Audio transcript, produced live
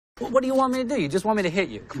What do you want me to do? You just want me to hit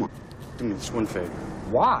you? Come on, do me this one favor.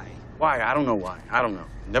 Why? Why? I don't know why. I don't know.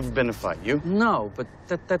 Never been in a fight. You? No, but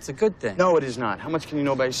that's a good thing. No, it is not. How much can you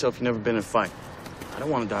know about yourself? You've never been in a fight. I don't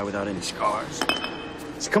want to die without any scars.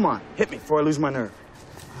 So come on, hit me before I lose my nerve.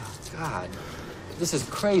 Oh, God. This is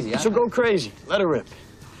crazy. So go crazy. Let her rip.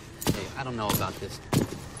 Hey, I don't know about this.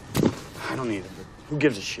 I don't either, but who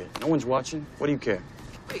gives a shit? No one's watching. What do you care?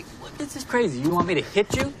 Wait, this is crazy. You want me to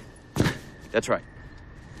hit you? That's right.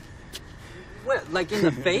 What, like in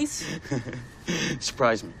the face?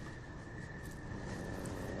 Surprise me.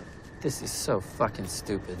 This is so fucking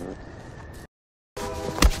stupid.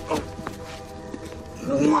 Oh.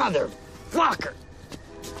 Motherfucker!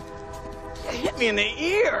 You hit me in the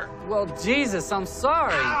ear! Well, Jesus, I'm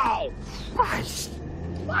sorry. Ow! Christ!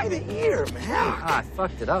 Why the ear, man? Ah, I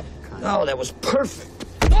fucked it up. No, that was perfect.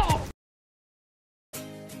 Oh!